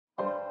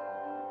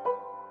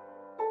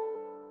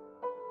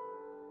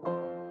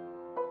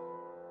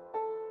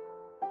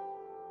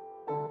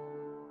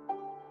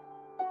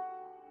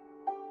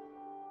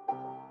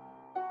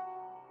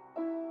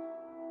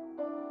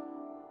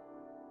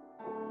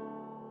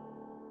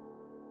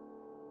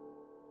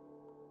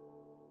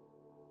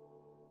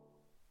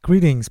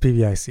Greetings,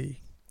 PBIC.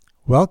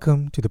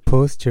 Welcome to the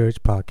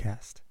Post-Church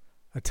Podcast,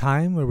 a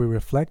time where we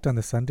reflect on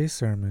the Sunday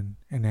sermon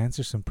and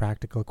answer some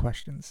practical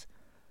questions.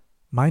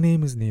 My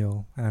name is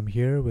Neil, and I'm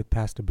here with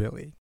Pastor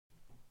Billy.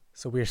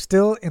 So we're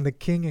still in the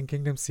King and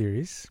Kingdom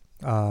series,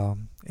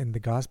 in the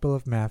Gospel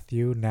of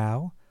Matthew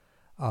now,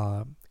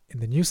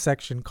 in the new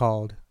section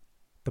called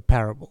The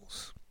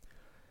Parables.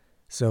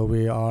 So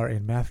we are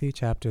in Matthew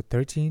chapter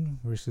 13,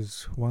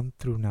 verses 1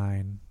 through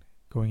 9,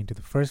 going into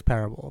the first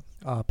parable.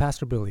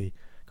 Pastor Billy,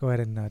 go ahead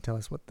and tell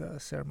us what the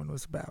sermon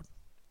was about.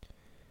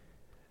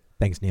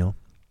 Thanks, Neil.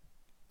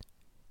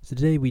 So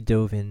today we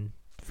dove in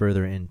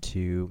further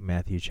into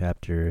Matthew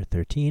chapter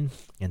 13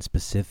 and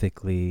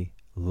specifically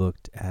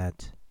looked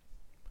at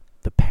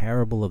the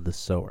parable of the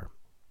sower.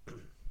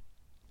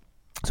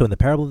 So in the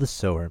parable of the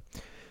sower,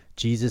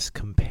 Jesus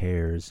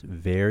compares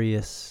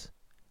various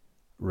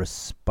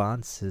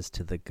responses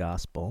to the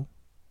gospel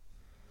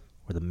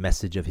or the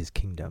message of his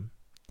kingdom.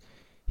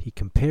 He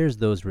compares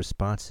those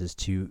responses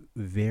to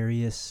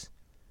various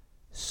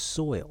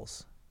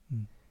soils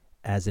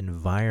as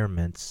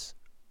environments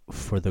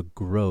for the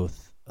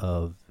growth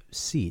of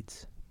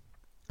seeds.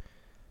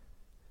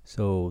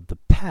 So the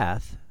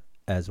path,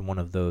 as one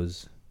of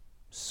those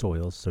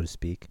soils, so to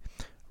speak,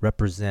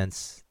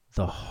 represents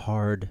the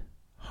hard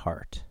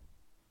heart.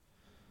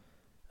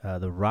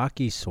 The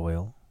rocky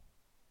soil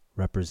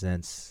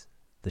represents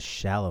the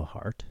shallow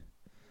heart.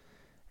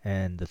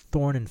 And the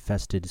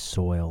thorn-infested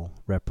soil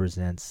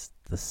represents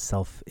the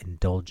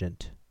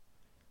self-indulgent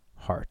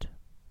heart.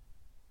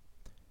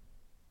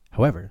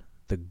 However,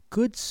 the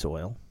good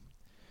soil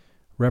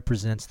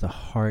represents the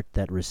heart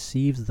that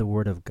receives the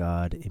word of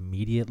God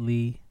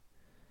immediately,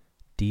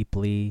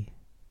 deeply,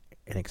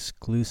 and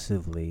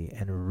exclusively,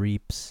 and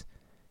reaps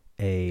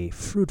a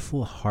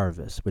fruitful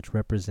harvest, which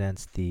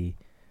represents the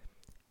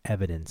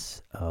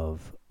evidence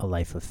of a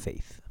life of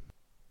faith.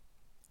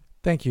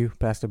 Thank you,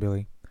 Pastor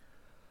Billy.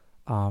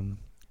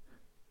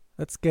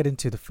 Let's get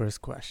into the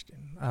first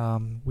question.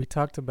 You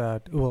talked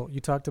about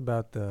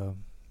the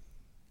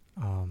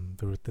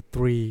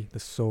three: the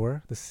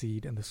sower, the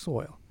seed, and the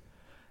soil.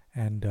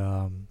 And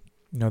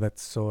that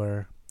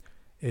sower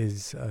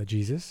is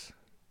Jesus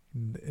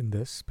in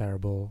this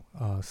parable.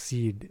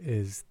 Seed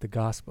is the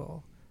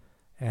gospel,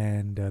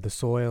 and the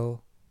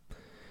soil.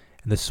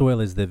 And the soil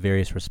is the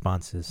various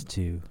responses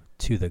to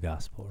the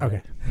gospel.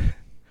 Right?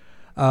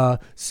 Okay.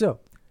 So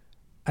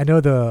I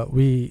know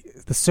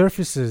the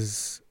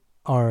surfaces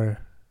are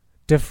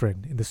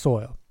different in the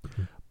soil,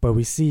 but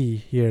we see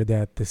here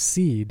that the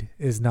seed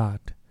is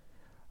not.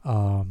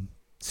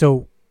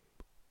 So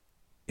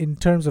in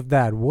terms of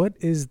that, what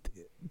is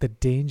the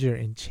danger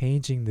in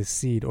changing the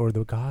seed or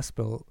the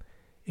gospel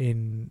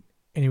in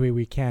any way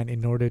we can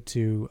in order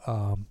to,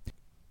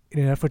 in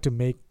an effort to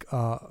make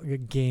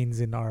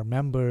gains in our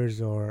members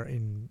or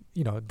in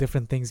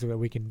different things that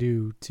we can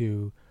do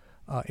to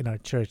in our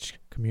church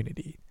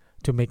community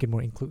to make it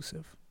more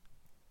inclusive?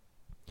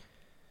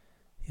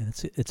 Yeah,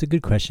 it's a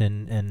good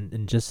question,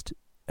 and just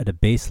at a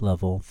base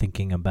level,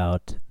 thinking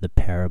about the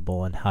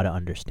parable and how to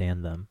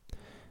understand them,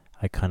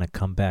 I kind of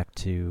come back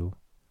to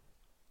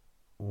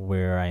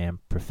where I am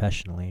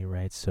professionally,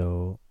 right?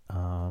 So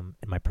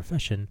in my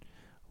profession,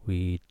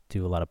 we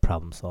do a lot of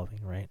problem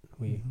solving, right?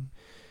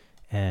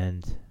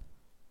 And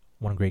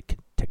one great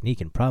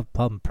technique in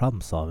problem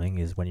solving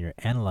is when you're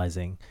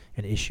analyzing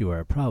an issue or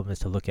a problem is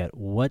to look at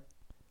what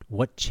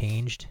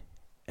changed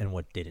and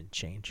what didn't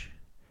change.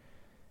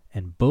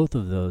 And both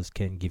of those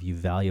can give you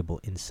valuable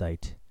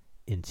insight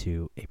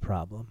into a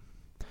problem.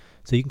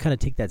 So you can kind of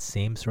take that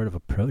same sort of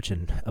approach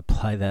and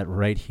apply that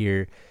right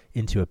here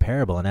into a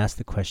parable and ask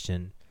the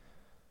question,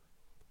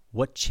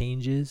 what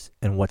changes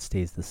and what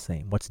stays the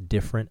same? What's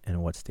different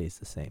and what stays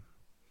the same?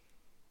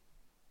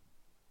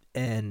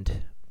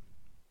 And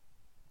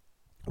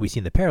we see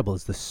in the parable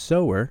is the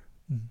sower,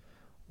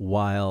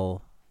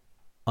 while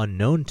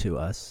unknown to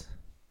us,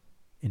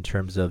 in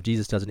terms of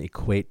Jesus doesn't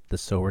equate the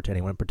sower to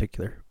anyone in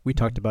particular. We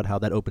talked about how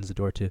that opens the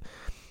door to,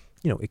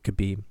 it could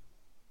be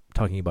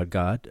talking about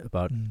God,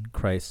 about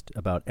Christ,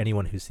 about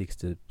anyone who seeks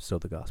to sow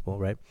the gospel,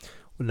 right?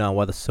 Now,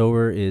 while the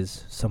sower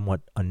is somewhat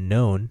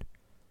unknown,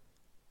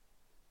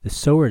 the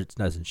sower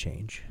doesn't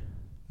change.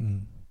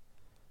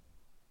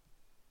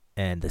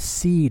 And the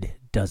seed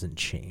doesn't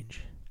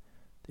change.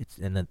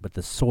 But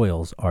the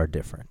soils are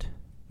different.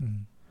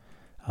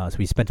 So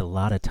we spent a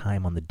lot of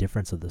time on the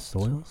difference of the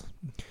soils.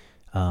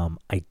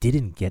 I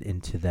didn't get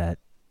into that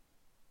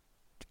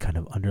kind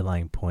of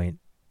underlying point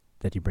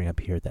that you bring up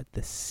here, that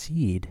the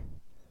seed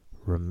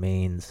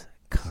remains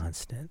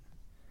constant.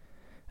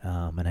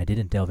 And I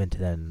didn't delve into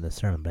that in the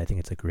sermon, but I think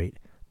it's a great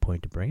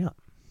point to bring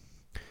up.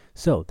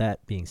 So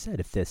that being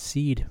said, if the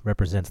seed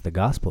represents the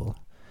gospel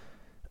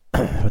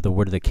or the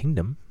word of the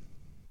kingdom,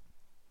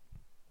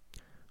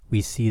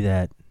 we see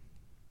that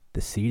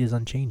the seed is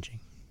unchanging.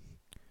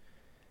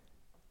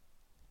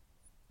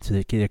 So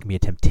there can be a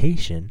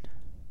temptation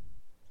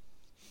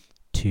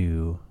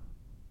to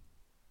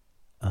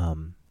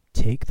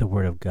take the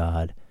word of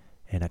God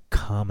and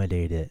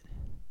accommodate it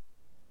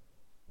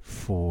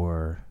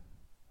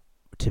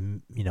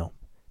to,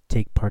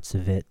 take parts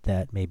of it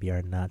that maybe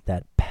are not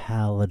that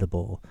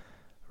palatable,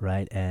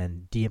 right,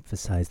 and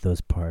de-emphasize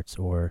those parts,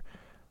 or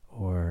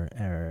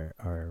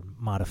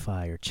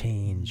modify or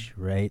change,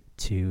 right,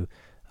 to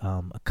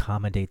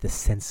accommodate the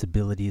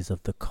sensibilities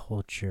of the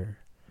culture.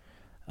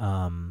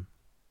 And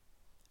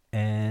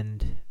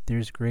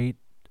there's great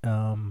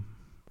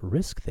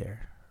risk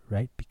there,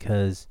 right?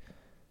 Because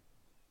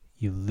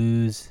you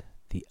lose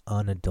the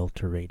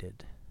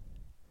unadulterated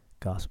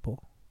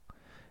gospel.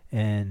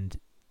 And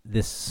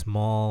this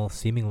small,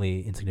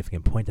 seemingly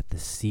insignificant point that the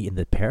seed in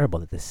the parable,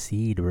 that the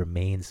seed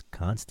remains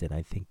constant,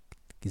 I think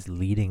is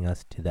leading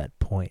us to that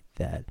point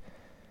that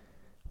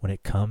when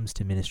it comes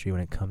to ministry,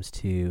 when it comes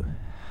to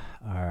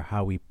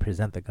how we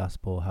present the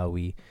gospel, how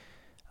we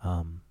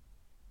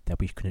that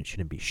we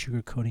shouldn't be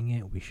sugarcoating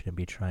it, we shouldn't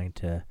be trying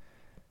to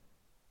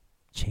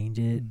change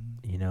it,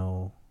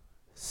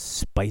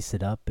 spice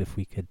it up. If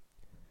we could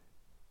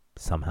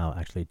somehow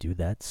actually do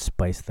that,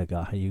 spice the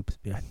God.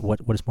 What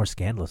is more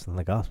scandalous than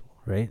the gospel,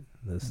 right?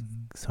 The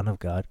Son of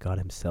God, God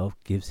Himself,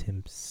 gives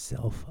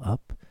Himself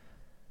up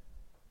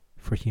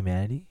for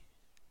humanity.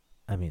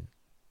 I mean,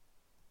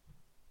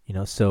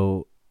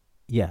 so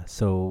yeah.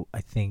 So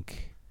I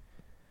think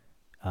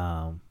we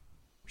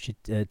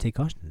should take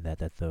caution in that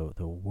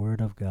the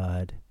Word of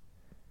God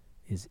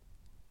is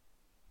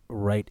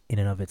right in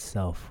and of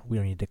itself. We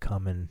don't need to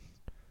come and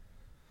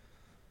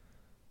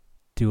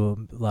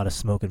do a lot of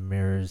smoke and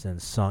mirrors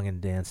and song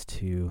and dance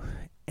to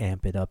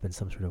amp it up in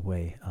some sort of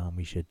way.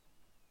 We should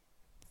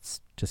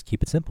just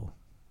keep it simple,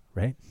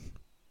 right?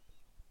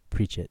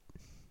 Preach it.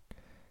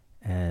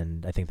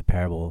 And I think the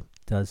parable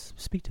does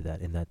speak to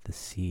that, in that the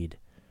seed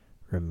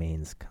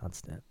remains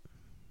constant.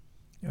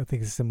 I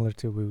think it's similar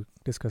to we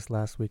discussed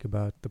last week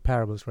about the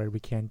parables, right? We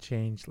can't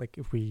change, like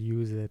if we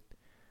use it,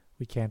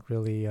 we can't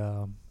really,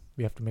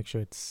 we have to make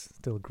sure it's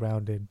still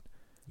grounded.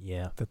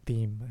 Yeah. The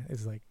theme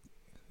is like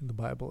in the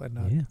Bible and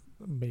not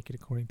make it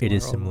according to it our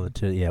is similar own.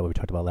 to what we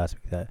talked about last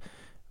week, that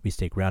we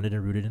stay grounded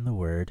and rooted in the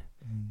Word,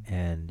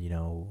 and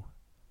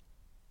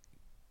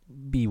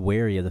be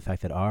wary of the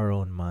fact that our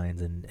own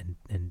minds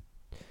and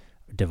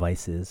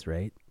devices,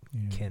 right,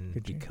 can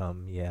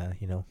become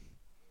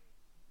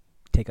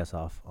take us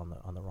off on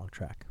the wrong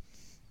track.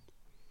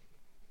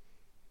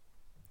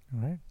 All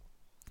right.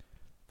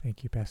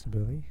 Thank you, Pastor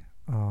Billy.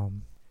 All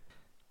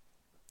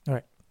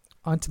right.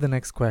 On to the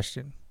next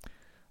question.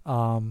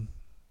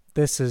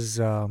 This is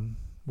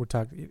we're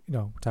talking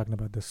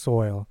about the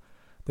soil,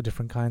 the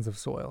different kinds of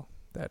soil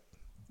that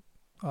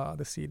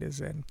the seed is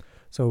in.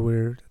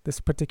 So this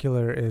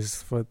particular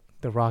is for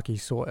the rocky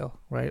soil,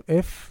 right?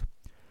 If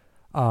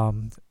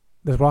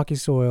the rocky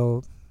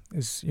soil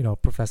is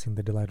professing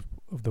the delight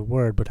of the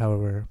word, but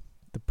however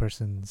the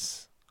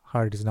person's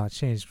heart is not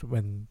changed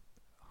when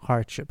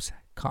hardships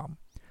come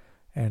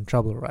and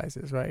trouble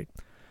arises, right?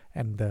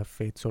 And the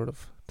faith sort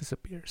of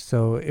disappears.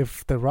 So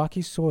if the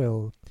rocky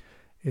soil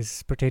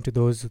is pertain to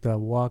those that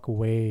walk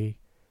away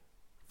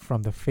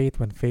from the faith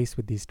when faced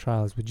with these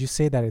trials, would you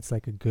say that it's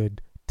like a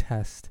good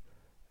test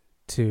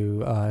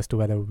to as to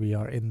whether we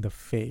are in the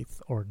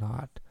faith or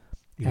not?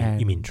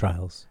 You mean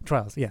trials?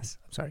 Trials, yes.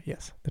 I'm sorry,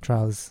 yes. The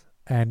trials.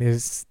 And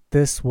is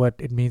this what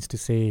it means to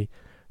say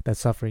that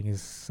suffering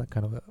is some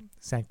kind of a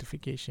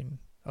sanctification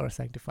or a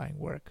sanctifying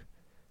work?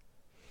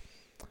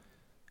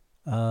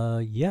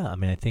 Yeah. I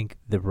mean, I think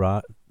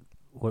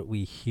what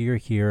we hear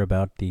here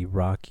about the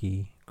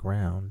rocky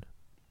ground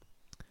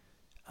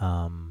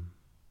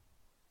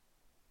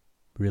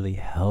really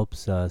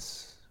helps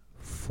us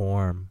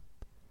form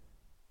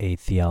a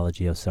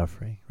theology of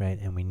suffering, right?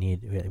 And we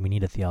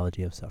need a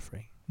theology of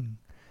suffering.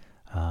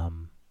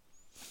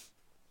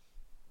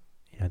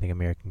 I think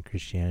American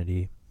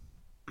Christianity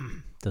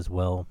does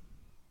well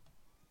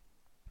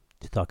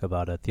to talk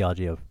about a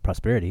theology of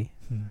prosperity,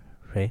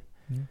 right?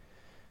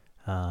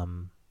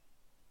 And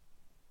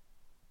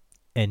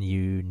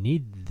you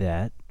need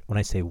that. When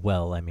I say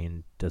well, I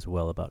mean does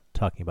well about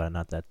talking about it,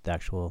 not that the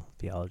actual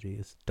theology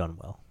is done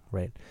well,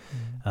 right?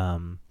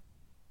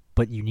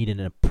 But you need an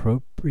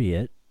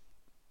appropriate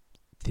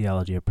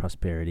theology of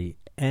prosperity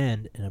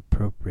and an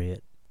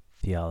appropriate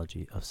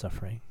theology of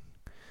suffering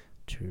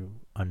to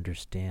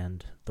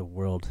understand the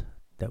world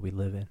that we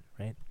live in,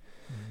 right?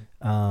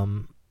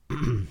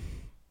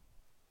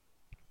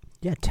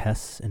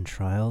 Tests and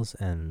trials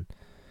and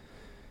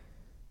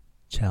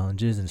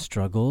challenges and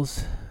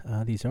struggles,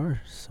 these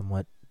are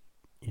somewhat,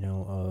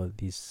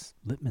 these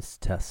litmus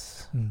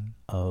tests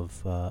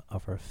of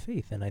our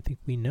faith. And I think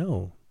we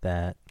know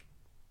that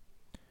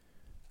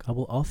God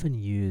will often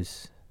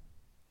use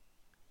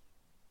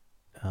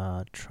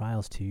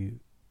trials to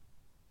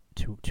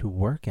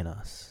work in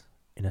us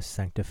in a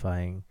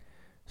sanctifying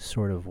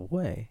sort of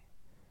way.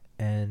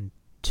 And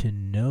to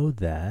know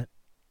that,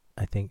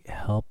 I think,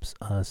 helps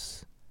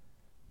us,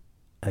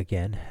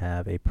 again,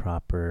 have a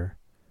proper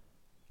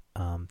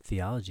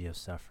theology of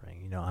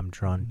suffering. I'm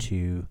drawn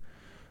to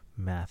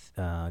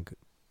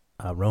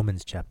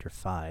Romans chapter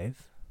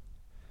 5.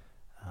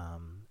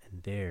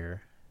 And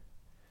there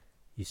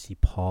you see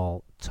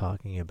Paul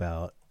talking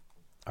about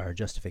our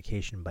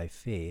justification by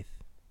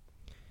faith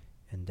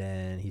And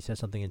then he says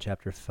something in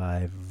chapter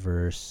 5,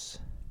 verse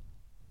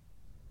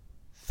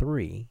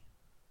 3,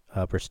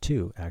 verse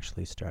 2,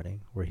 actually,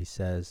 starting, where he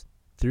says,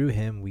 through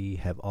him we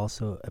have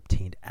also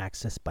obtained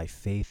access by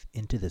faith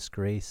into this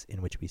grace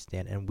in which we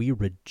stand, and we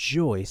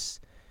rejoice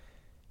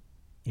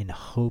in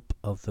hope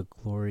of the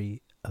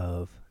glory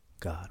of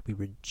God. We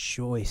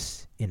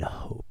rejoice in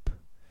hope.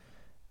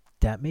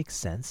 That makes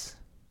sense,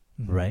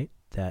 right?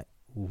 That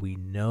we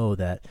know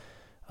that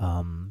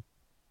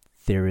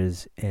there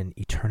is an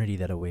eternity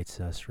that awaits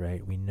us,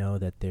 right? We know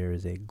that there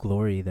is a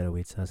glory that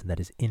awaits us, and that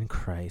is in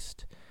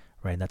Christ,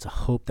 right? And that's a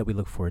hope that we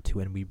look forward to,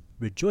 and we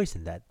rejoice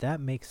in that. That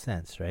makes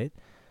sense, right?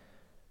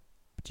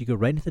 But you go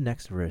right into the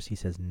next verse. He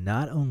says,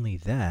 not only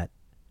that,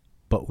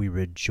 but we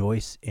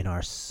rejoice in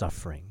our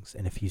sufferings.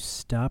 And if you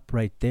stop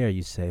right there,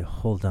 you say,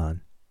 hold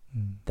on,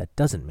 that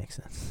doesn't make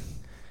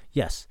sense.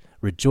 Yes,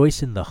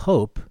 rejoice in the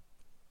hope.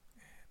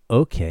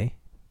 Okay,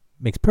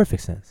 makes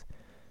perfect sense.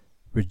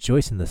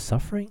 Rejoice in the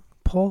suffering,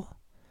 Paul?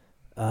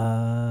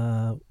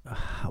 How?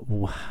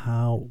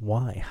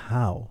 Why?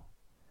 How?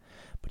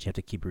 But you have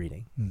to keep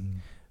reading,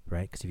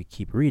 right? Because if you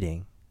keep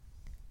reading,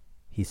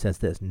 he says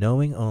this,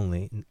 knowing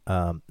only,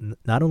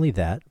 not only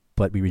that,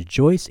 but we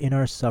rejoice in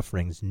our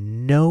sufferings,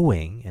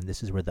 knowing, and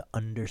this is where the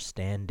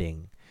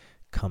understanding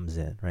comes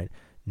in, right?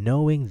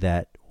 Knowing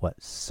that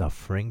what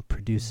suffering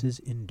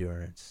produces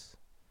endurance.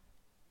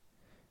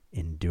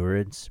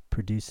 Endurance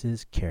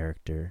produces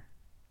character.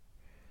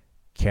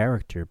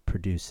 Character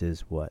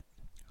produces what?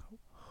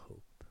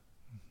 Hope.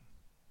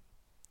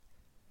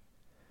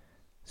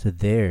 So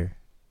there,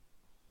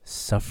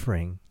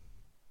 suffering,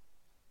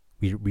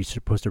 we're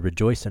supposed to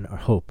rejoice in our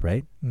hope,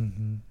 right?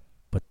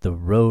 But the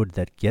road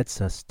that gets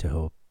us to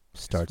hope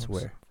starts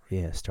where?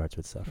 Yeah, starts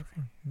with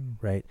suffering,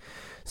 right?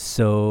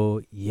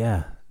 So,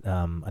 yeah,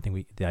 I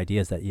think the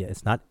idea is that,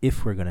 it's not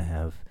if we're going to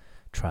have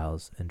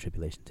trials and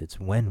tribulations, it's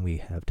when we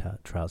have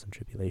trials and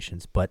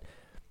tribulations. But,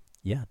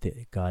 yeah,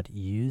 God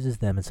uses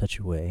them in such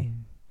a way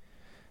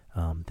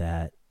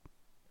that,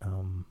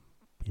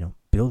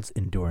 builds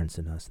endurance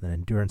in us. And then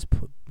endurance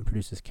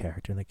produces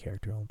character, and the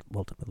character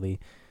ultimately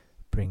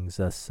brings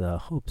us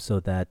hope, so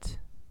that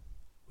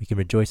we can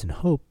rejoice in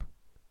hope.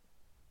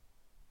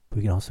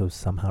 We can also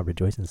somehow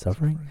rejoice in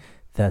suffering.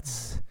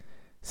 That's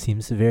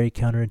seems very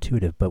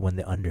counterintuitive, but when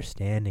the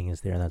understanding is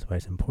there, and that's why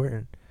it's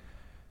important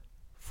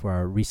for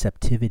our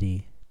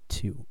receptivity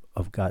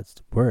of God's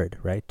word,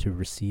 right? To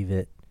receive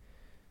it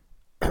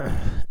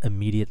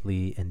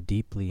immediately and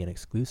deeply and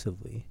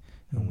exclusively.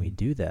 And when we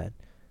do that,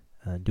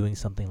 doing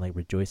something like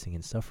rejoicing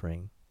in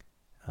suffering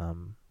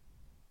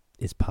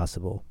is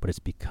possible, but it's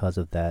because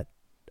of that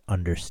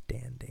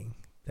understanding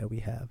that we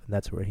have. And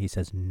that's where he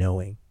says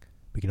knowing.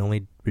 We can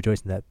only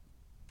rejoice in that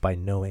by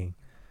knowing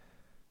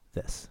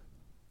this.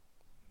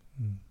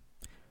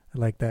 I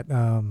like that.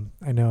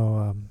 I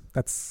know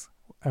I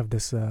have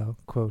this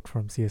quote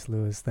from C.S.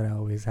 Lewis that I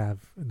always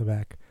have in the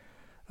back.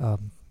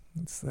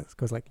 It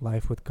goes like,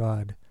 life with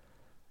God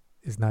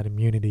is not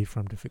immunity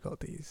from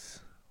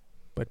difficulties,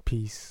 but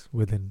peace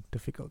within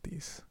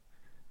difficulties.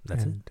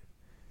 That's and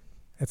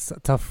it's a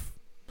tough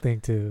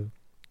thing to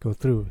go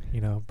through,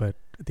 but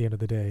at the end of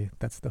the day,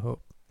 that's the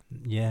hope.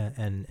 Yeah,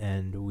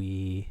 and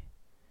we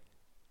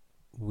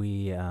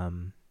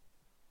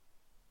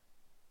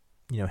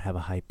have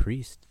a high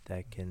priest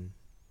that can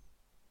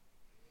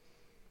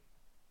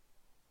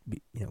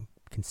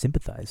can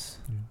sympathize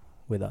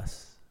with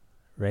us,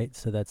 right?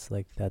 So that's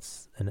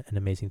an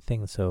amazing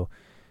thing. So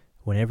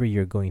whenever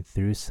you're going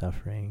through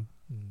suffering,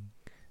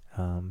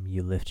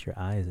 you lift your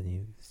eyes and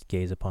you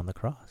gaze upon the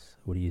cross.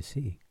 What do you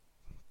see?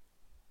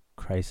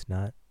 Christ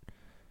not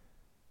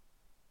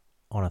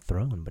on a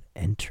throne, but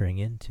entering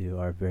into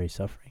our very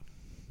suffering.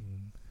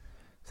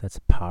 So that's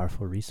a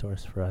powerful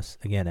resource for us,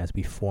 again, as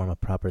we form a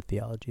proper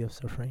theology of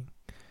suffering.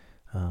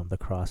 The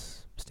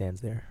cross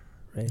stands there,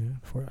 right,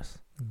 for us.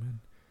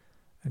 Amen.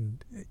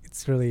 And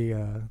it's really,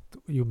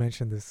 you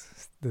mentioned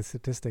the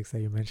statistics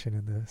that you mentioned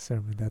in the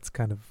sermon. That's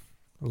kind of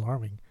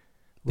alarming.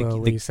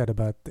 What you said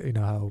about,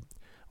 how,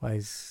 why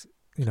is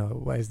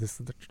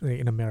this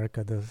in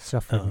America, the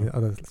suffering,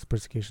 other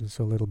persecution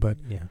so little, but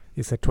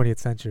you said 20th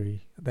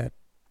century, that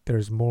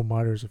there's more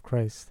martyrs of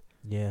Christ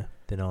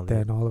than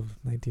all of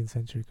 19th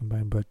century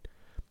combined. But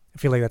I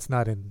feel like that's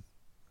not in.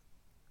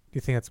 Do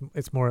you think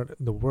it's more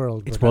in the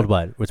world? It's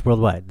worldwide. It's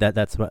worldwide.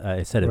 That's what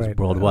I said. It was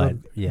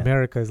worldwide.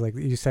 America is, like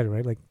you said,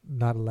 right? Like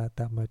not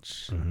that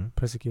much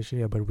persecution.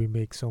 Yeah, but we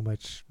make so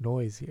much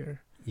noise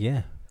here.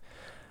 Yeah.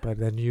 But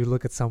then you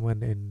look at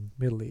someone in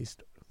Middle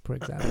East, for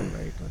example,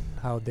 right? And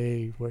how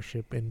they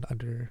worship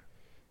under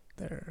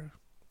their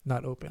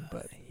not open,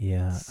 but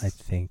I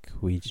think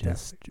we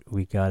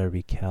gotta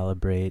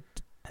recalibrate,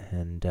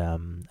 and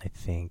I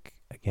think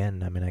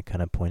again, I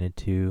kind of pointed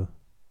to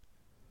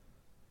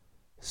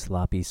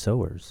sloppy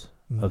sowers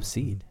of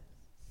seed,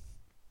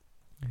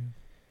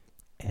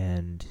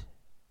 and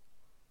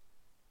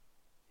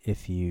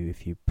if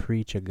you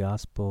preach a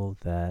gospel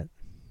that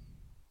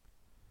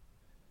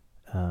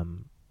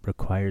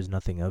requires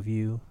nothing of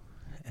you,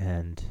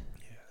 and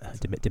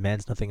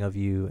demands nothing of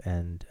you,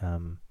 and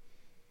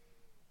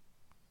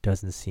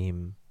doesn't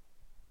seem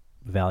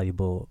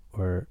valuable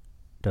or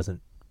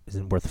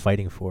isn't worth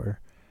fighting for,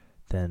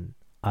 then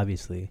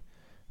obviously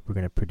we're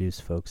going to produce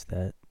folks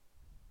that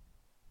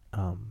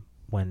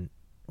when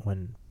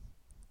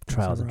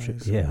trials and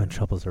when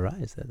troubles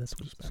arise, that's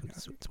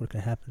what's going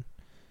to happen,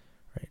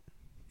 right?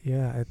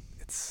 Yeah,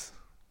 it's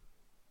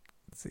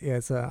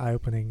eye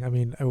opening. I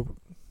mean,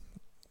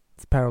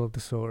 it's parallel to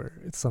Sower.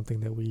 It's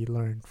something that we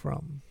learned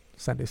from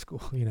Sunday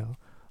school,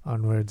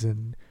 onwards,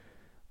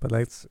 but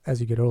like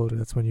as you get older,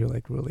 that's when you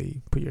like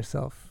really put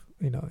yourself,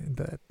 in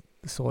the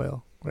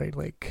soil, right?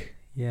 Like,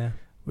 yeah,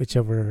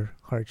 whichever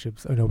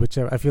hardships,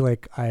 whichever. I feel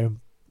like I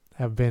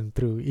have been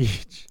through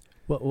each.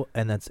 Well,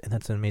 and that's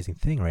an amazing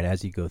thing, right?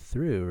 As you go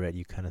through, right,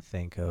 you kind of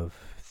think of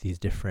these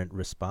different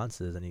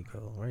responses, and you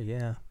go, well,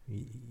 yeah,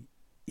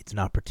 it's an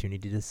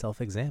opportunity to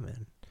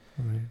self-examine.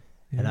 Right.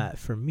 Yeah. And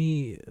for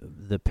me,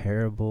 the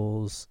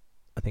parables,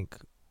 I think,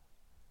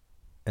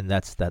 and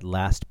that's that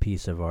last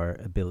piece of our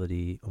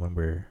ability when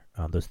we're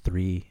those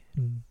three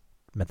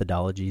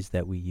methodologies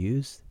that we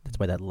use. That's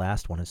why that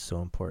last one is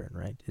so important,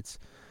 right? It's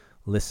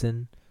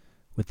listen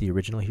with the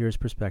original hearer's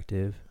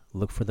perspective,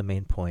 look for the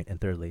main point,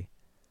 and thirdly,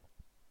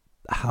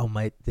 how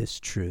might this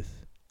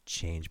truth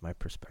change my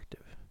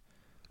perspective?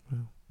 Wow.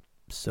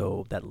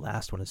 So that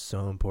last one is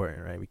so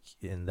important, right?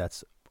 And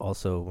that's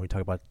also when we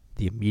talk about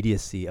the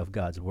immediacy of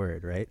God's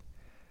word, right?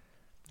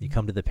 You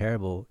come to the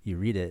parable, you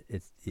read it,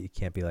 you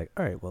can't be like,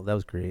 all right, well, that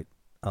was great.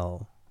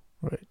 I'll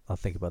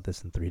think about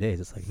this in 3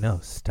 days. It's like, no,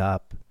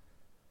 stop.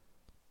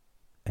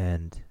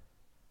 And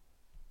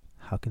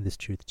how can this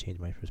truth change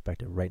my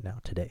perspective right now,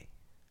 today?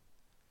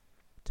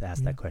 To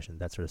ask that question,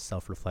 that's sort of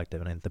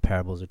self-reflective. And the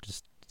parables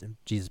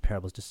Jesus'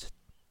 parables just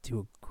do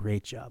a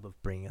great job of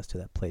bringing us to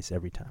that place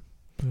every time.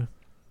 Yeah.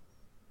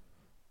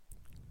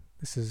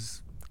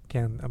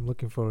 I'm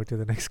looking forward to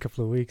the next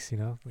couple of weeks,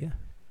 Yeah,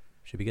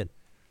 should be good.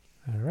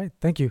 All right.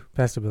 Thank you,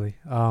 Pastor Billy.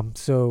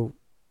 So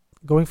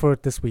going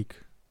forward this week,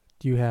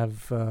 do you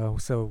have,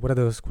 what are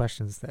those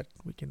questions that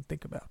we can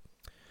think about?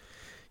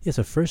 Yeah,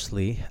 so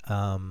firstly,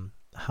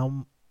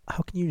 how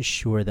can you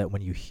ensure that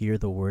when you hear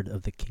the word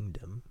of the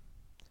kingdom,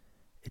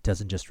 it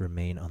doesn't just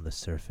remain on the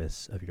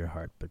surface of your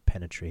heart, but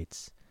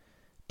penetrates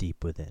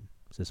deep within?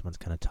 So this one's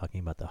kind of talking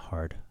about the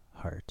hard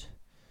heart,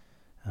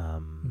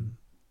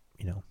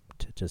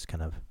 to just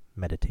kind of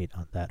meditate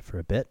on that for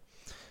a bit.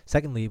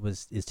 Secondly,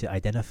 is to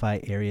identify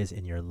areas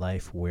in your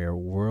life where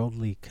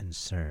worldly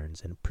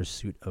concerns and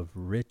pursuit of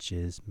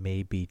riches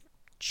may be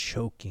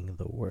choking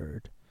the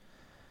word.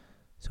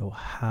 So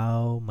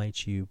how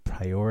might you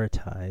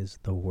prioritize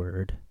the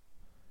word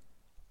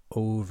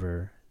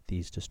over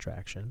these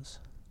distractions?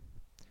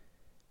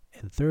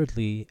 And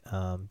thirdly,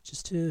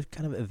 just to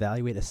kind of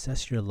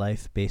assess your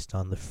life based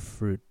on the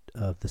fruit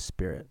of the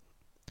Spirit,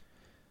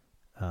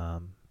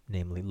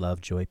 namely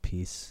love, joy,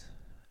 peace,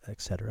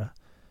 etc.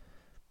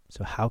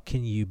 So how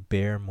can you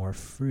bear more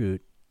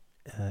fruit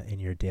in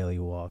your daily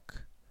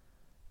walk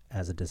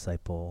as a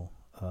disciple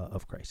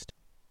of Christ?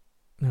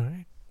 All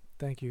right.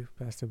 Thank you,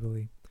 Pastor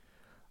Billy.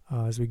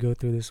 As we go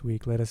through this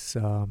week, let us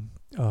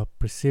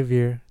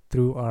persevere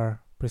through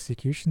our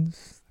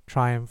persecutions,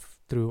 triumph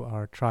through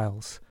our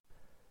trials.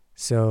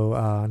 So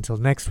until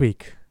next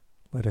week,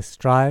 let us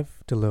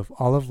strive to live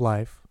all of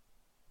life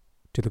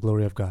to the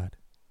glory of God.